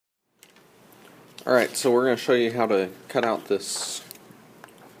Alright, so we're going to show you how to cut out this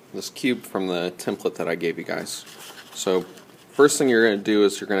cube from the template that I gave you guys. So first thing you're going to do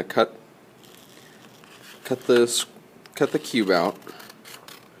is you're going to cut the cube out,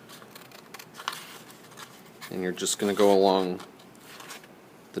 and you're just going to go along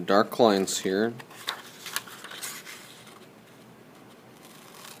the dark lines here.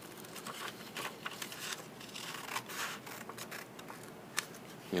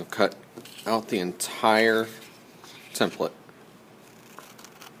 You'll cut out the entire template.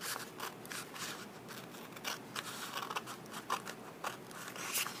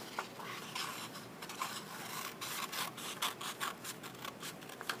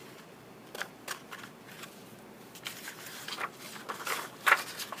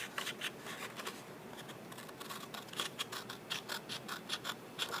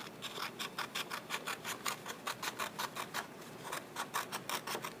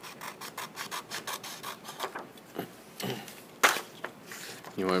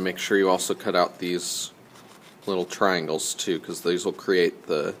 You want to make sure you also cut out these little triangles too, because these will create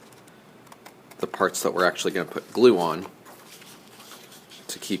the parts that we're actually going to put glue on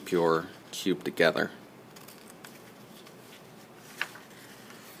to keep your cube together.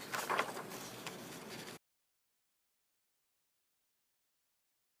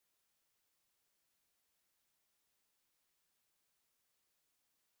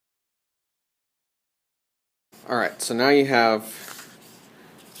 Alright, so now you have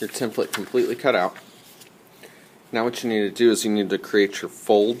your template completely cut out. Now what you need to do is you need to create your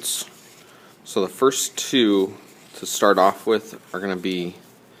folds. So the first two to start off with are going to be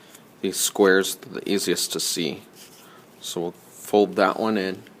these squares, the easiest to see. So we'll fold that one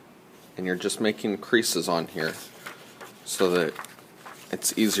in, and you're just making creases on here so that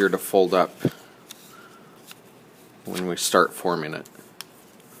it's easier to fold up when we start forming it.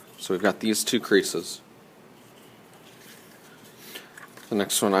 So we've got these two creases. The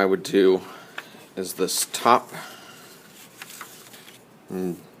next one I would do is this top,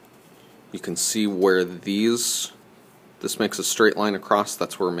 and you can see where this makes a straight line across.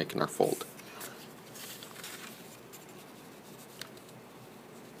 That's where we're making our fold.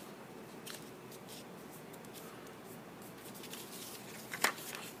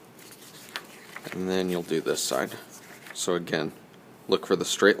 And then you'll do this side. So again, look for the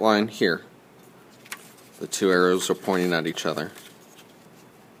straight line here. The two arrows are pointing at each other.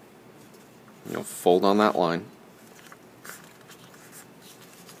 You'll fold on that line,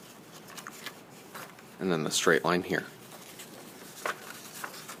 and then the straight line here.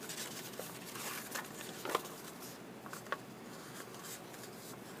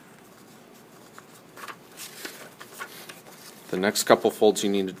 The next couple folds you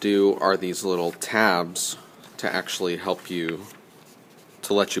need to do are these little tabs to actually help you,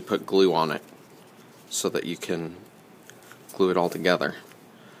 to let you put glue on it so that you can glue it all together.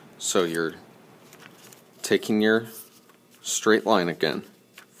 So you're taking your straight line again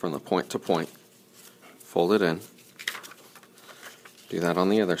from the point to point, fold it in, do that on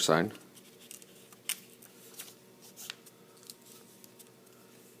the other side,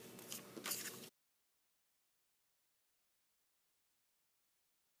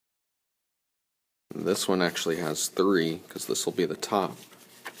 and this one actually has three because this will be the top.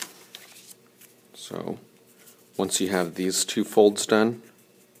 So once you have these two folds done,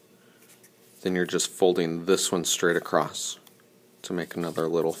 then you're just folding this one straight across to make another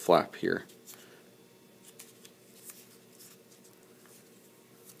little flap here.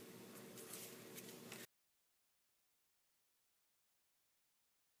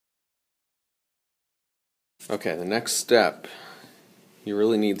 Okay, the next step, you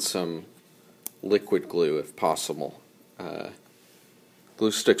really need some liquid glue if possible.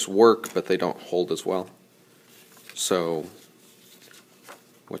 Glue sticks work, but they don't hold as well. So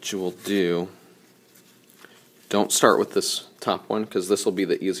what you will do, don't start with this top one because this will be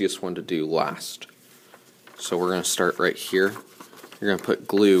the easiest one to do last. So we're going to start right here. You're going to put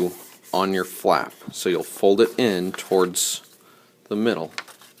glue on your flap. So you'll fold it in towards the middle,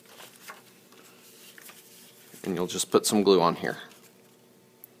 and you'll just put some glue on here.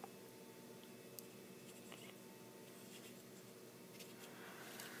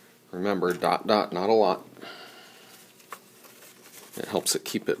 Remember, dot dot, not a lot. It helps it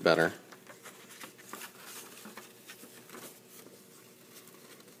keep it better.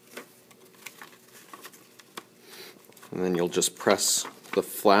 And then you'll just press the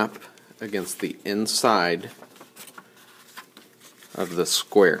flap against the inside of the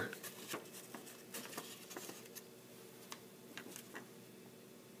square.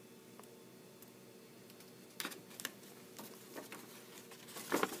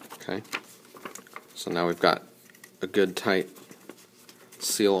 Okay. So now we've got a good tight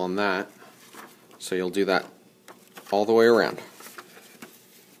seal on that. So you'll do that all the way around.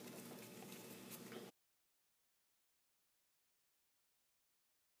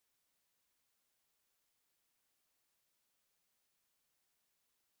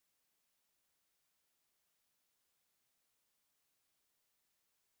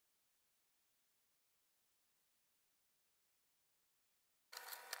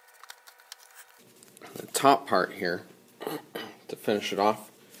 The top part here, to finish it off,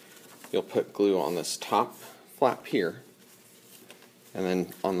 you'll put glue on this top flap here, and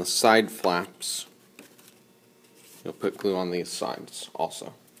then on the side flaps you'll put glue on these sides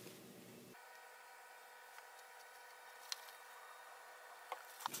also.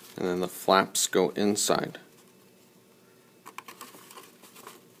 And then the flaps go inside.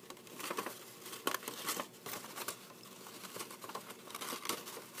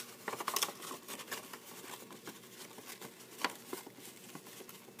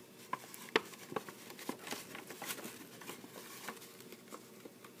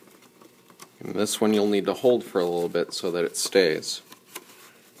 And this one you'll need to hold for a little bit so that it stays.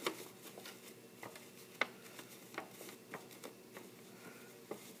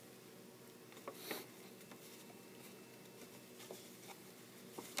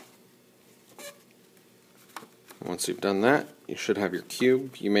 Once you've done that, you should have your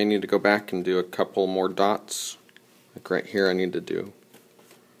cube. You may need to go back and do a couple more dots. Like right here, I need to do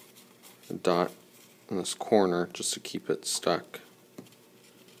a dot in this corner just to keep it stuck.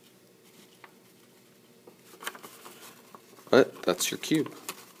 But that's your cube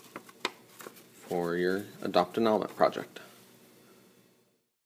for your Adopt an Element project.